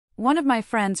One of my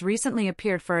friends recently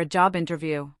appeared for a job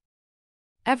interview.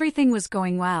 Everything was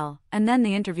going well, and then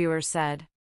the interviewer said,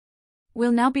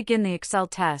 "We'll now begin the Excel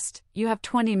test, you have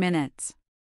 20 minutes.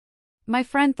 My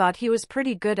friend thought he was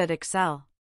pretty good at Excel.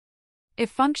 If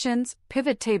functions,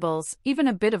 pivot tables, even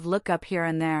a bit of lookup here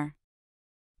and there.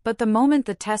 But the moment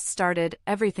the test started,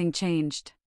 everything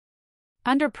changed.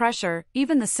 Under pressure,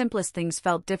 even the simplest things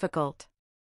felt difficult.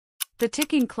 The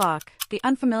ticking clock, the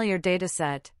unfamiliar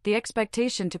dataset, the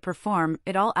expectation to perform,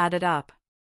 it all added up.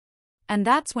 And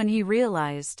that's when he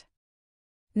realized.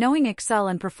 Knowing Excel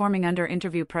and performing under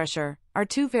interview pressure are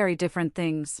two very different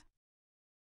things.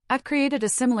 I've created a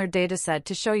similar dataset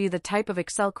to show you the type of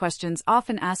Excel questions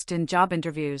often asked in job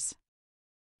interviews.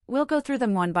 We'll go through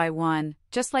them one by one,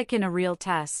 just like in a real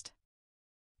test.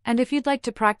 And if you'd like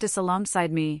to practice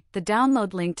alongside me, the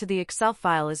download link to the Excel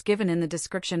file is given in the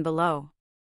description below.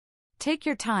 Take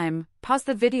your time, pause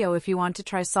the video if you want to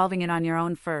try solving it on your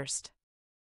own first.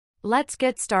 Let's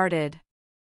get started.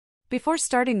 Before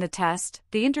starting the test,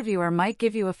 the interviewer might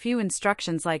give you a few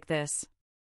instructions like this.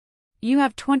 You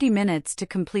have 20 minutes to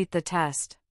complete the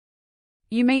test.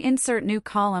 You may insert new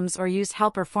columns or use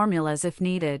helper formulas if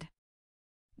needed.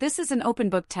 This is an open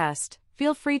book test,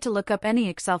 feel free to look up any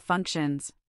Excel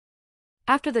functions.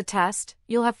 After the test,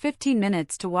 you'll have 15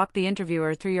 minutes to walk the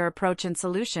interviewer through your approach and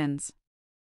solutions.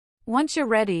 Once you're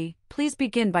ready, please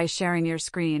begin by sharing your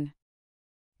screen.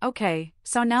 Okay,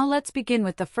 so now let's begin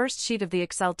with the first sheet of the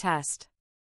Excel test.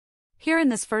 Here in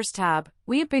this first tab,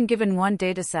 we have been given one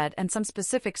dataset and some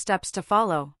specific steps to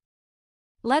follow.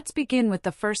 Let's begin with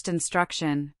the first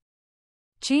instruction.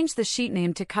 Change the sheet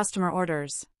name to Customer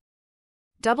Orders.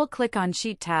 Double-click on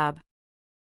Sheet tab.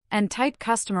 And type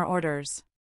Customer Orders.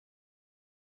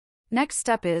 Next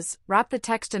step is, wrap the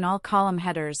text in all column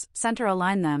headers, center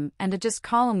align them, and adjust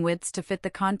column widths to fit the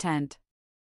content.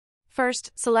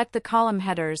 First, select the column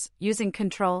headers, using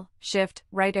Ctrl, Shift,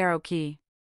 right arrow key.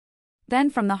 Then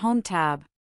from the Home tab,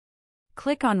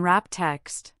 click on Wrap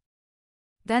Text.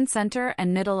 Then center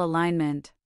and middle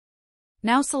alignment.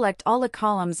 Now select all the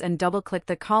columns and double-click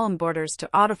the column borders to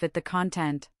auto-fit the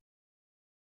content.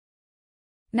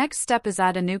 Next step is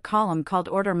add a new column called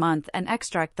Order Month and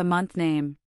extract the month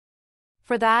name.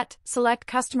 For that, select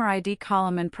Customer ID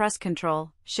column and press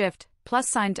Ctrl, Shift, plus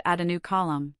sign to add a new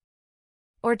column.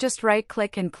 Or just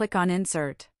right-click and click on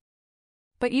Insert.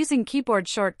 But using keyboard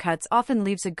shortcuts often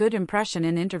leaves a good impression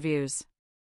in interviews.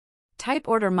 Type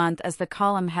Order Month as the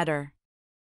column header.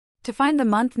 To find the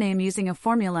month name using a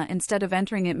formula instead of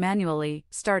entering it manually,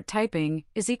 start typing,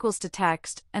 is equals to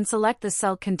text, and select the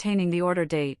cell containing the order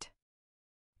date.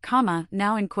 Comma,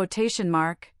 now in quotation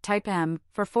mark, type M,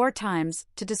 for 4 times,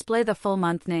 to display the full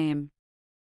month name.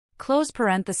 Close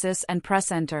parenthesis and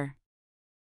press Enter.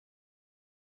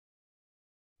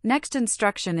 Next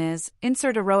instruction is,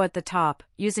 insert a row at the top,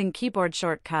 using keyboard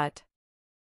shortcut.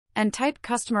 And type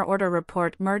Customer Order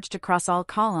Report merged across all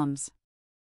columns.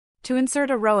 To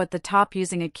insert a row at the top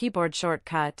using a keyboard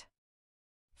shortcut,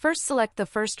 first select the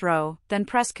first row, then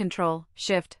press Ctrl,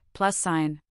 Shift, plus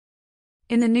sign.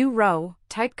 In the new row,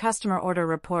 type Customer Order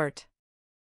Report.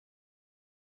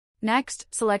 Next,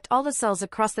 select all the cells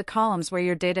across the columns where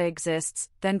your data exists,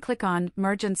 then click on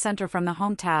Merge and Center from the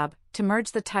Home tab, to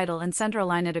merge the title and center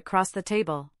align it across the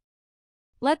table.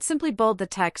 Let's simply bold the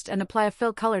text and apply a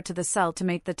fill color to the cell to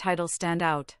make the title stand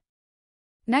out.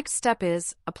 Next step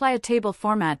is, apply a table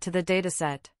format to the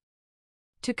dataset.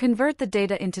 To convert the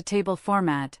data into table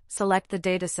format, select the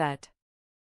dataset.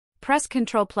 Press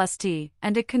Ctrl plus T,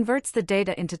 and it converts the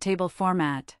data into table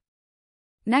format.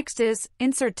 Next is,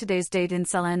 insert today's date in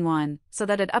cell N1, so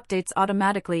that it updates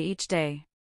automatically each day.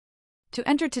 To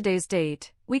enter today's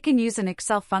date, we can use an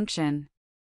Excel function.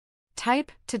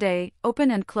 Type, today,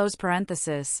 open and close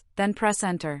parenthesis, then press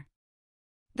Enter.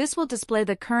 This will display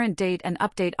the current date and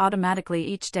update automatically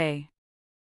each day.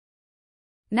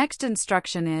 Next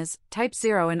instruction is, type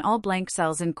 0 in all blank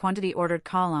cells in quantity ordered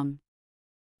column.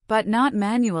 But not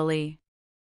manually.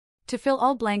 To fill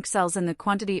all blank cells in the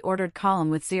quantity ordered column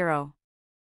with 0.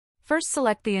 First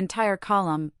select the entire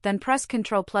column, then press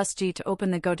Ctrl plus G to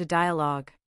open the Go to dialog.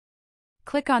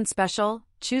 Click on Special,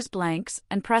 choose Blanks,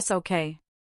 and press OK.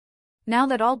 Now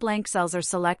that all blank cells are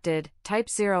selected, type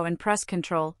 0 and press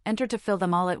Ctrl, Enter to fill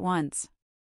them all at once.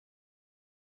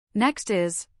 Next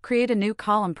is, create a new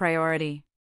column priority.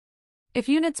 If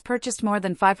units purchased more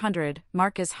than 500,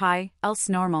 mark as high, else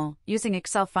normal, using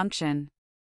Excel function.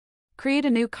 Create a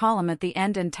new column at the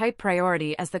end and type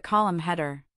priority as the column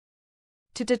header.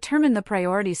 To determine the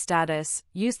priority status,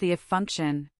 use the if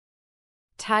function.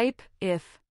 Type,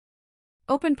 if.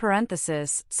 Open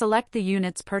parenthesis, select the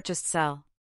units purchased cell.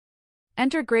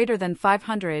 Enter greater than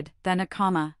 500, then a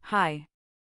comma, high.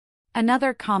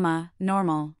 Another comma,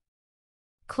 normal.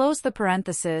 Close the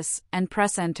parenthesis, and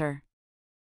press enter.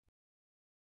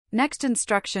 Next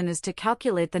instruction is to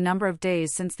calculate the number of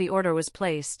days since the order was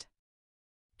placed.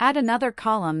 Add another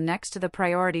column next to the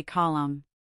priority column.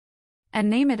 And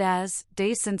name it as,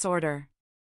 days since order.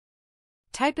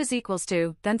 Type is equals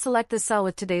to, then select the cell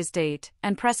with today's date,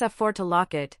 and press F4 to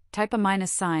lock it, type a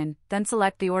minus sign, then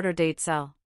select the order date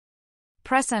cell.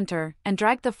 Press enter, and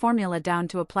drag the formula down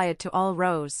to apply it to all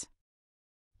rows.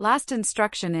 Last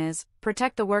instruction is,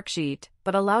 protect the worksheet,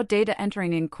 but allow data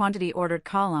entering in quantity ordered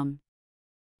column.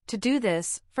 To do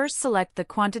this, first select the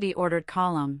quantity ordered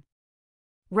column.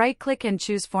 Right-click and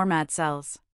choose Format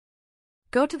Cells.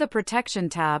 Go to the Protection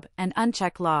tab and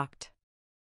uncheck Locked.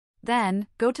 Then,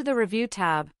 go to the Review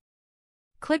tab.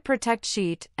 Click Protect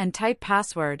Sheet and type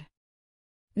password.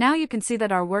 Now you can see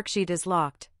that our worksheet is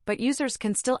locked, but users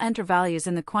can still enter values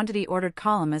in the quantity ordered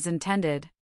column as intended.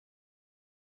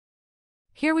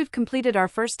 Here we've completed our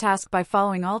first task by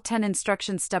following all 10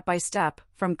 instructions step by step,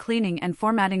 from cleaning and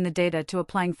formatting the data to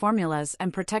applying formulas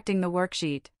and protecting the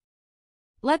worksheet.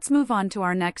 Let's move on to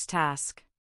our next task.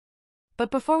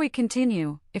 But before we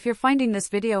continue, if you're finding this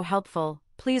video helpful,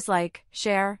 please like,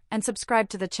 share, and subscribe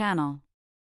to the channel.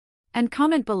 And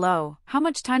comment below, how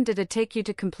much time did it take you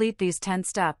to complete these 10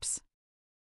 steps?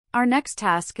 Our next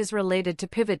task is related to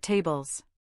pivot tables.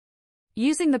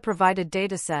 Using the provided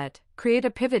dataset, create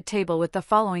a pivot table with the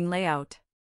following layout.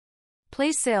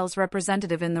 Place sales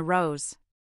representative in the rows.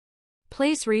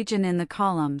 Place region in the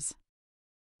columns.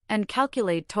 And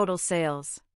calculate total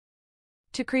sales.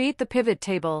 To create the pivot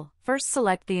table, first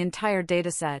select the entire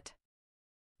dataset.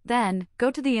 Then,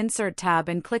 go to the Insert tab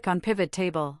and click on Pivot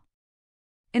Table.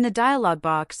 In the dialog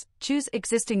box, choose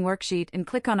Existing Worksheet and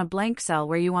click on a blank cell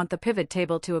where you want the pivot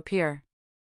table to appear.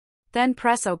 Then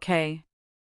press OK.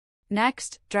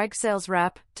 Next, drag Sales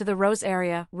Rep to the Rows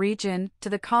area, Region to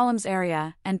the Columns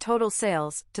area, and Total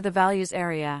Sales to the Values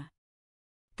area.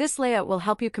 This layout will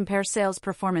help you compare sales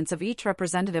performance of each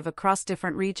representative across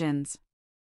different regions.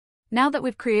 Now that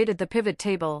we've created the pivot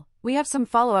table, we have some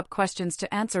follow-up questions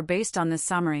to answer based on this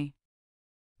summary.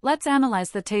 Let's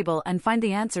analyze the table and find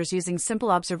the answers using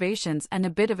simple observations and a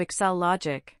bit of Excel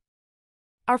logic.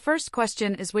 Our first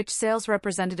question is, which sales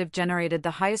representative generated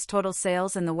the highest total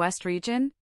sales in the West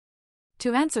region?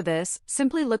 To answer this,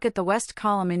 simply look at the West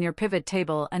column in your pivot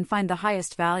table and find the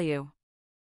highest value.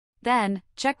 Then,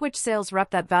 check which sales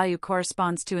rep that value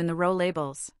corresponds to in the row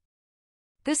labels.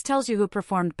 This tells you who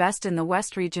performed best in the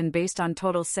West region based on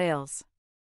total sales.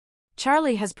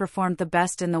 Charlie has performed the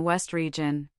best in the West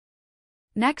region.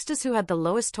 Next is who had the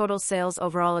lowest total sales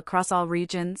overall across all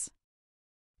regions.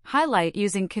 Highlight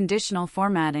using conditional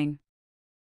formatting.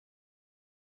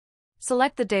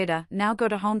 Select the data, now go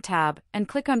to Home tab, and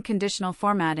click on Conditional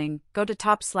Formatting, go to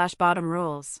Top/Bottom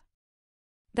Rules.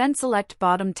 Then select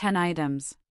Bottom 10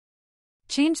 items.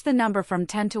 Change the number from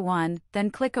 10 to 1, then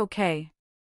click OK.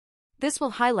 This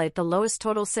will highlight the lowest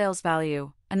total sales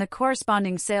value, and the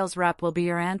corresponding sales rep will be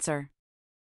your answer.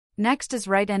 Next is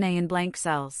write NA in blank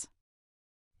cells.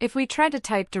 If we try to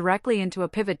type directly into a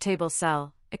pivot table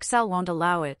cell, Excel won't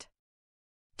allow it.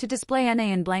 To display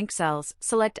NA in blank cells,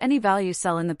 select any value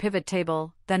cell in the pivot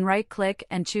table, then right-click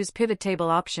and choose Pivot Table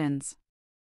Options.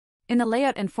 In the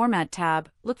Layout and Format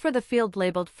tab, look for the field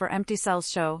labeled for Empty Cells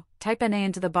Show, type NA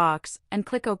into the box, and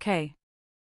click OK.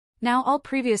 Now all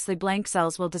previously blank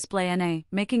cells will display NA,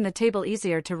 making the table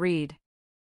easier to read.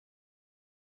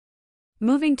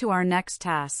 Moving to our next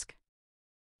task.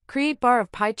 Create bar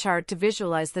of pie chart to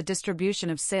visualize the distribution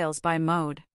of sales by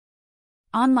mode.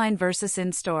 Online versus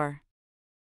in-store.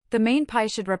 The main pie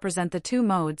should represent the two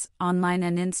modes, online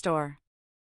and in-store.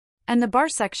 And the bar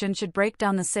section should break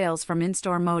down the sales from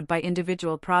in-store mode by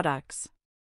individual products.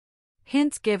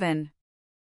 Hints given.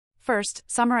 First,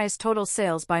 summarize total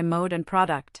sales by mode and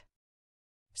product.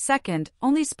 Second,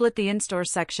 only split the in-store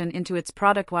section into its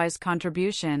product-wise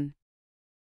contribution.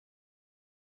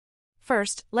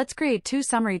 First, let's create two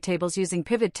summary tables using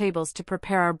pivot tables to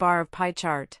prepare our bar of pie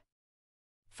chart.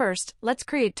 First, let's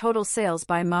create total sales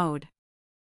by mode.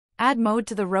 Add mode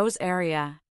to the rows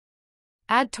area.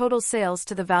 Add total sales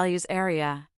to the values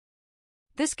area.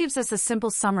 This gives us a simple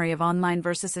summary of online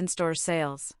versus in-store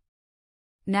sales.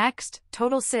 Next,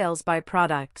 total sales by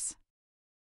products.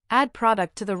 Add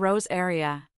product to the rows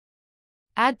area.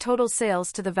 Add total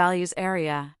sales to the values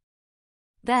area.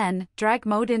 Then, drag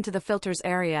mode into the filters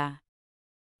area.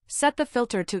 Set the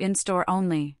filter to in-store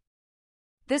only.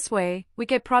 This way, we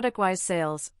get product-wise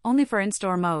sales, only for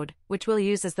in-store mode, which we'll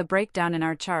use as the breakdown in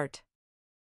our chart.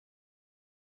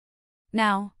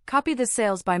 Now, copy the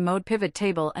sales by mode pivot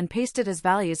table and paste it as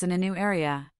values in a new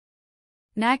area.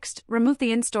 Next, remove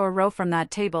the in-store row from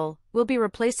that table, we'll be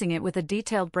replacing it with a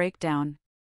detailed breakdown.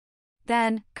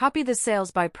 Then, copy the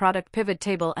sales by product pivot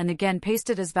table and again paste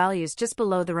it as values just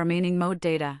below the remaining mode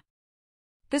data.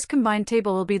 This combined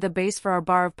table will be the base for our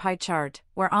bar of pie chart,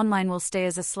 where online will stay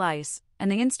as a slice,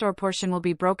 and the in-store portion will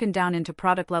be broken down into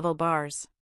product-level bars.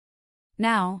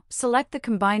 Now, select the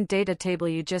combined data table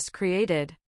you just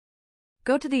created.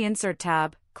 Go to the Insert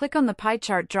tab, click on the pie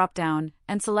chart drop-down,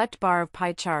 and select Bar of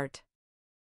Pie Chart.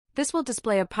 This will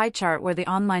display a pie chart where the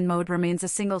online mode remains a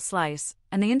single slice,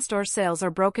 and the in-store sales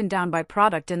are broken down by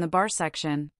product in the bar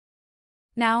section.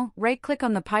 Now, right-click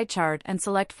on the pie chart and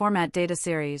select Format Data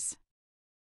Series.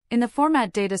 In the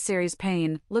Format Data Series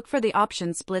pane, look for the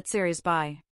option Split Series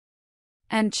By,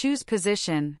 and choose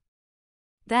Position.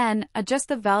 Then, adjust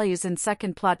the values in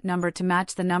second plot number to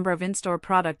match the number of in-store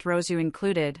product rows you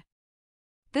included.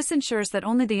 This ensures that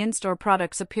only the in-store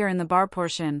products appear in the bar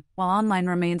portion, while online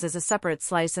remains as a separate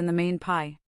slice in the main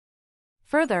pie.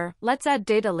 Further, let's add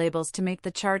data labels to make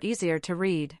the chart easier to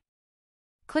read.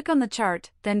 Click on the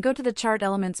chart, then go to the Chart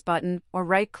Elements button, or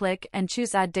right-click and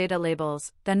choose Add Data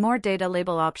Labels, then More Data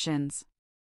Label Options.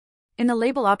 In the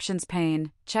Label Options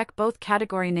pane, check both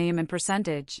category name and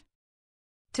percentage.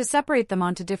 To separate them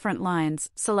onto different lines,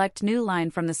 select New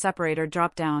Line from the Separator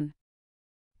drop-down.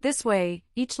 This way,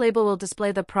 each label will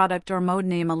display the product or mode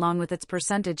name along with its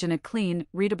percentage in a clean,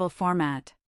 readable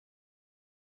format.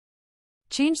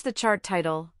 Change the chart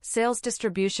title, Sales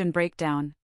Distribution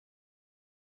Breakdown.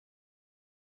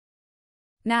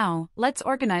 Now, let's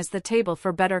organize the table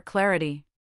for better clarity.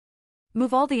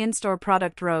 Move all the in-store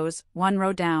product rows, one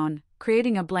row down,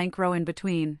 creating a blank row in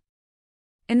between.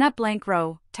 In that blank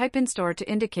row, type in-store to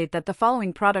indicate that the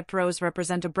following product rows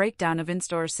represent a breakdown of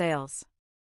in-store sales.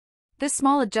 This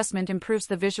small adjustment improves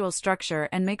the visual structure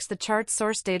and makes the chart's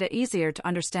source data easier to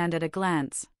understand at a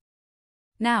glance.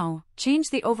 Now, change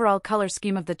the overall color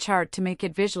scheme of the chart to make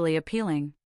it visually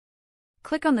appealing.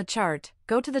 Click on the chart,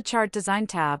 go to the Chart Design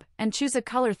tab, and choose a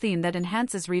color theme that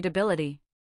enhances readability.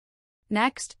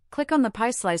 Next, click on the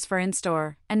pie slice for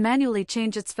in-store, and manually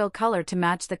change its fill color to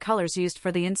match the colors used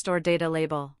for the in-store data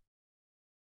label.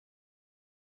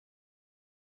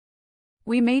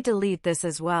 We may delete this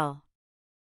as well.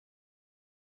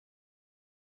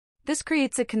 This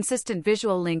creates a consistent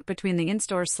visual link between the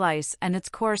in-store slice and its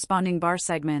corresponding bar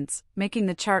segments, making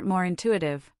the chart more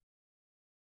intuitive.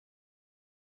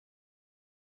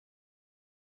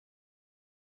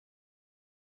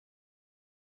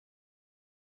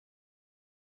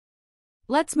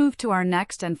 Let's move to our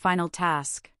next and final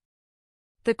task.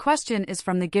 The question is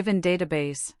from the given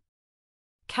database.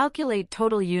 Calculate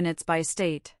total units by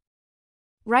state.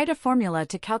 Write a formula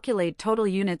to calculate total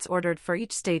units ordered for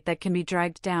each state that can be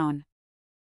dragged down.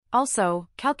 Also,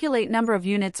 calculate number of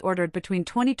units ordered between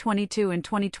 2022 and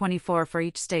 2024 for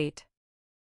each state.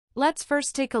 Let's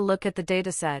first take a look at the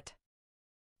dataset.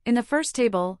 In the first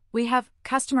table, we have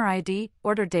customer ID,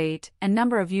 order date, and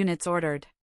number of units ordered.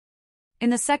 In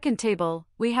the second table,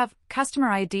 we have customer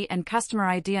ID and customer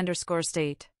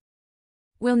ID_state.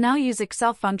 We'll now use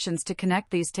Excel functions to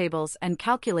connect these tables and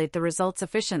calculate the results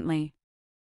efficiently.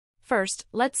 First,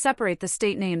 let's separate the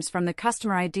state names from the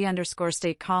customer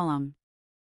ID_state column.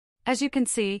 As you can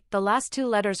see, the last two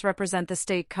letters represent the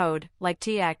state code, like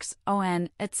TX, ON,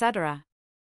 etc.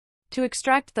 To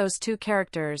extract those two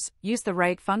characters, use the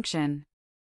write function.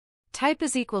 Type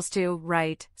is equals to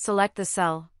write, select the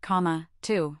cell, comma,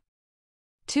 2.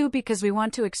 2 because we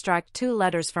want to extract two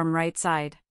letters from right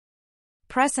side.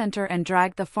 Press enter and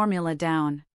drag the formula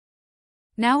down.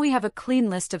 Now we have a clean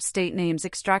list of state names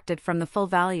extracted from the full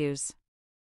values.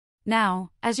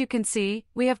 Now, as you can see,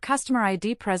 we have customer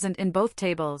ID present in both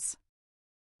tables.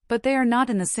 But they are not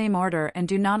in the same order and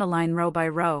do not align row by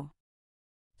row.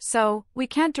 So, we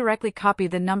can't directly copy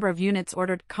the number of units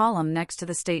ordered column next to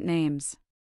the state names.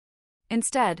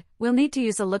 Instead, we'll need to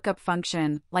use a lookup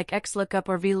function, like XLOOKUP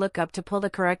or VLOOKUP to pull the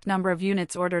correct number of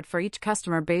units ordered for each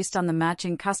customer based on the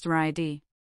matching customer ID.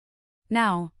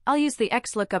 Now, I'll use the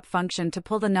XLOOKUP function to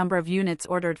pull the number of units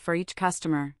ordered for each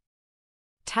customer.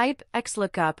 Type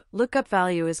XLOOKUP, lookup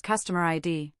value is customer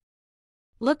ID.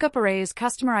 Lookup array is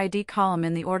customer ID column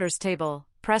in the orders table,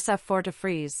 press F4 to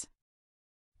freeze.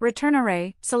 Return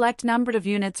array, select number of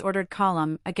units ordered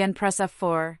column, again press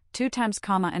F4, 2 times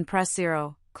comma and press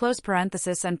 0, close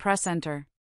parenthesis and press enter.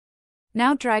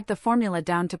 Now drag the formula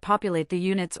down to populate the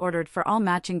units ordered for all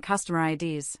matching customer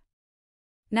IDs.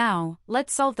 Now,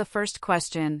 let's solve the first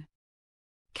question.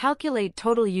 Calculate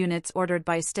total units ordered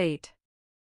by state.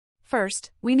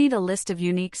 First, we need a list of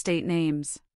unique state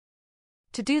names.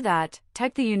 To do that,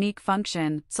 type the unique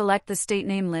function, select the state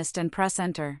name list and press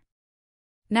enter.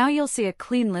 Now you'll see a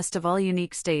clean list of all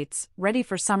unique states, ready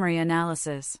for summary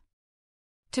analysis.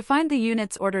 To find the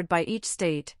units ordered by each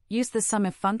state, use the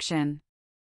SUMIF function.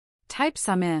 Type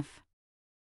SUMIF.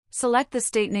 Select the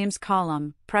state names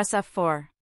column, press F4.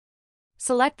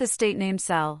 Select the state name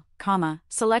cell, comma,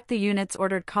 select the units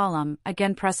ordered column,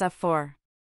 again press F4.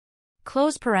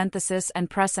 Close parenthesis and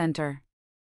press enter.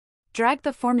 Drag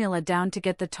the formula down to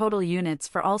get the total units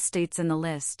for all states in the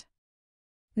list.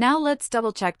 Now let's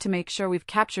double check to make sure we've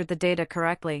captured the data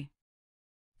correctly.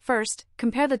 First,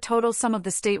 compare the total sum of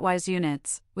the state-wise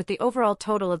units with the overall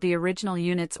total of the original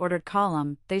units ordered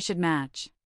column. They should match.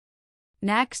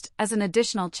 Next, as an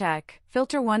additional check,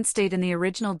 filter one state in the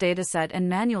original dataset and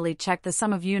manually check the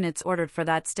sum of units ordered for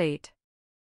that state.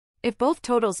 If both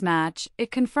totals match,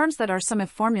 it confirms that our SUMIF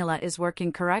formula is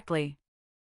working correctly.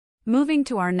 Moving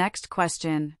to our next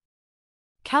question.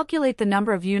 Calculate the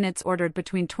number of units ordered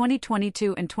between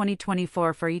 2022 and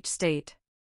 2024 for each state.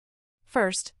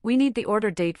 First, we need the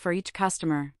order date for each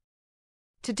customer.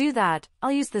 To do that,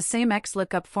 I'll use the same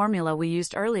XLOOKUP formula we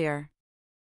used earlier.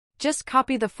 Just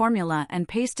copy the formula and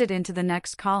paste it into the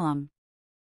next column.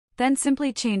 Then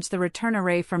simply change the return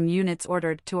array from units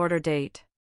ordered to order date.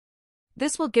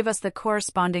 This will give us the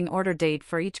corresponding order date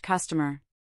for each customer.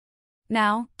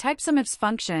 Now, type SUMIFS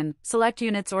function, select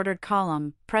units ordered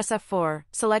column, press F4,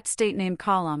 select state name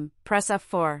column, press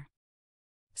F4.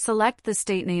 Select the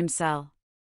state name cell.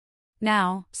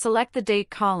 Now, select the date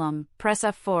column, press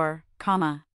F4,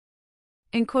 comma.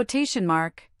 In quotation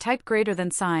mark, type greater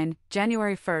than sign,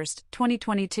 January 1st,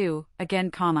 2022,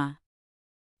 again comma.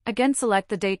 Again select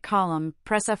the date column,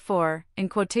 press F4, in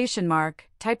quotation mark,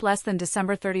 type less than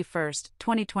December 31st,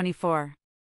 2024.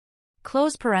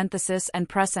 Close parenthesis and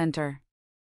press enter.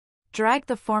 Drag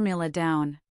the formula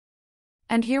down.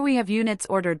 And here we have units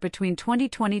ordered between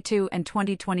 2022 and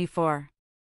 2024.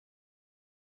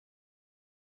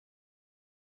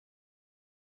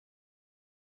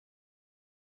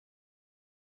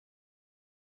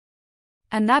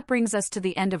 And that brings us to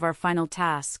the end of our final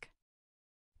task.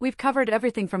 We've covered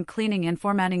everything from cleaning and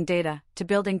formatting data, to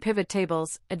building pivot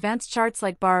tables, advanced charts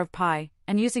like bar of pi,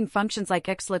 and using functions like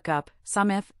XLOOKUP,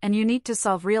 SUMIF, and UNIT to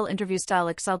solve real interview-style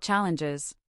Excel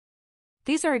challenges.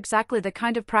 These are exactly the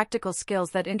kind of practical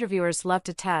skills that interviewers love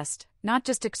to test, not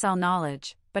just Excel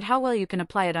knowledge, but how well you can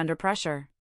apply it under pressure.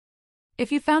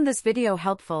 If you found this video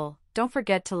helpful, don't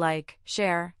forget to like,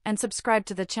 share, and subscribe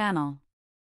to the channel.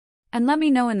 And let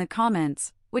me know in the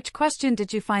comments, which question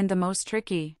did you find the most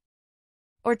tricky?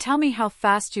 Or tell me how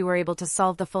fast you were able to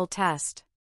solve the full test.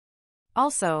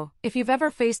 Also, if you've ever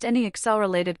faced any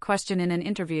Excel-related question in an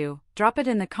interview, drop it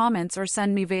in the comments or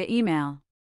send me via email.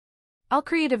 I'll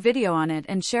create a video on it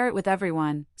and share it with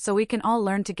everyone, so we can all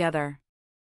learn together.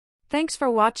 Thanks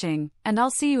for watching, and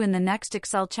I'll see you in the next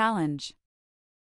Excel challenge.